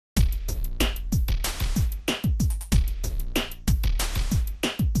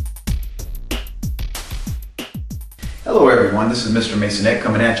Hello everyone, this is Mr. Masonette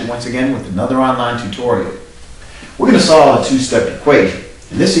coming at you once again with another online tutorial. We're going to solve a two-step equation.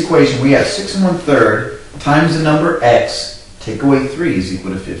 In this equation we have 6 1/3 times the number x, take away 3 is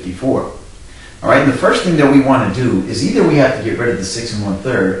equal to 54. Alright, and the first thing that we want to do is either we have to get rid of the 6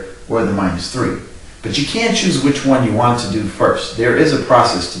 1/3 or the minus 3. But you can't choose which one you want to do first. There is a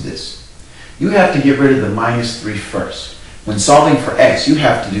process to this. You have to get rid of the minus 3 first. When solving for x, you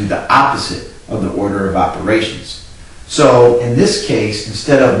have to do the opposite of the order of operations. So in this case,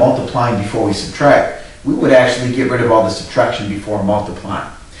 instead of multiplying before we subtract, we would actually get rid of all the subtraction before multiplying.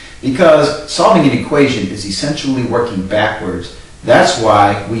 Because solving an equation is essentially working backwards. That's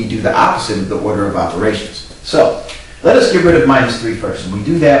why we do the opposite of the order of operations. So let us get rid of minus 3 first. And we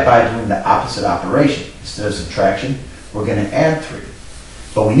do that by doing the opposite operation. Instead of subtraction, we're going to add 3.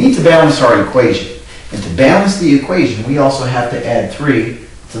 But we need to balance our equation. And to balance the equation, we also have to add 3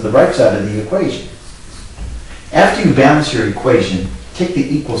 to the right side of the equation. After you balance your equation, take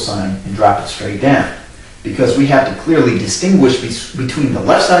the equal sign and drop it straight down, because we have to clearly distinguish between the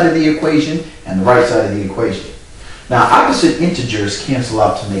left side of the equation and the right side of the equation. Now, opposite integers cancel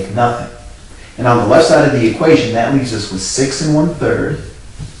out to make nothing. And on the left side of the equation, that leaves us with 6 1/3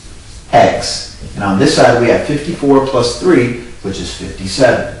 x. And on this side, we have 54 plus 3, which is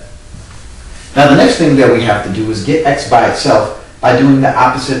 57. Now, the next thing that we have to do is get x by itself by doing the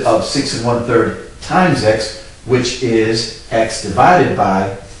opposite of 6 1/3 times x, which is x divided by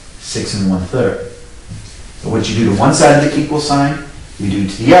 6 1/3. So what you do to one side of the equal sign, you do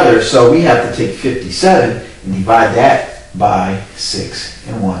to the other. So we have to take 57 and divide that by 6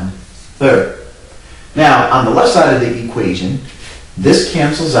 1/3. Now, on the left side of the equation, this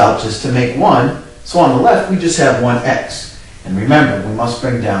cancels out just to make 1. So on the left, we just have 1x. And remember, we must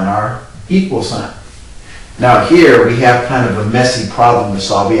bring down our equal sign. Now here, we have kind of a messy problem to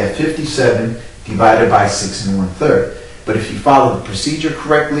solve. We have 57 divided by 6 1/3. But if you follow the procedure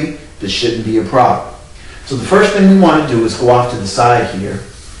correctly, this shouldn't be a problem. So the first thing we want to do is go off to the side here.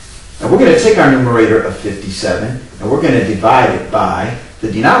 And we're going to take our numerator of 57 and we're going to divide it by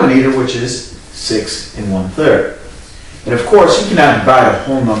the denominator, which is 6 1/3. And of course, you cannot divide a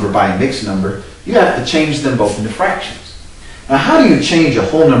whole number by a mixed number. You have to change them both into fractions. Now, how do you change a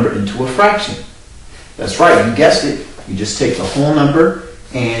whole number into a fraction? That's right, you guessed it. You just take the whole number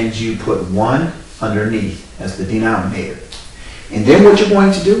and you put 1 underneath as the denominator. And then what you're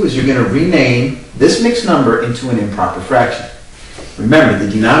going to do is you're going to rename this mixed number into an improper fraction. Remember,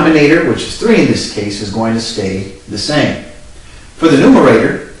 the denominator, which is 3 in this case, is going to stay the same. For the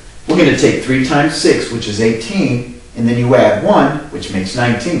numerator, we're going to take 3 times 6, which is 18, and then you add 1, which makes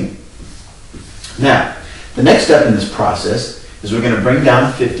 19. Now, the next step in this process is we're going to bring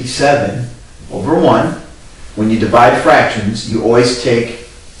down 57 over 1. When you divide fractions, you always take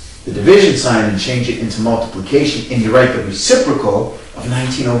the division sign and change it into multiplication, and you write the reciprocal of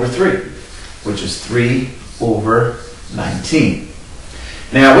 19 over 3, which is 3 over 19.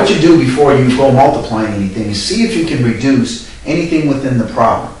 Now, what you do before you go multiplying anything is see if you can reduce anything within the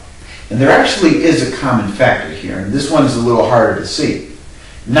problem. And there actually is a common factor here, and this one is a little harder to see.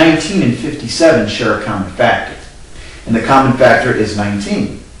 19 and 57 share a common factor, and the common factor is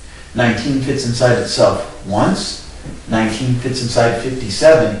 19. 19 fits inside itself once. 19 fits inside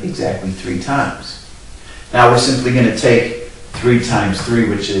 57 exactly 3 times. Now we're simply going to take 3 times 3,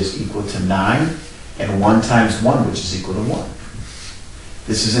 which is equal to 9, and 1 times 1, which is equal to 1.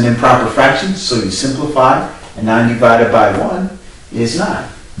 This is an improper fraction, so you simplify, and 9 divided by 1 is 9.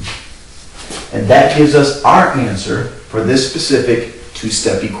 And that gives us our answer for this specific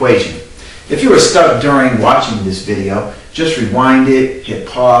two-step equation. If you were stuck during watching this video, just rewind it, hit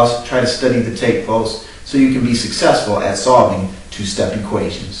pause, try to study the tape close, so you can be successful at solving two-step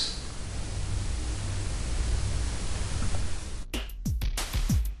equations.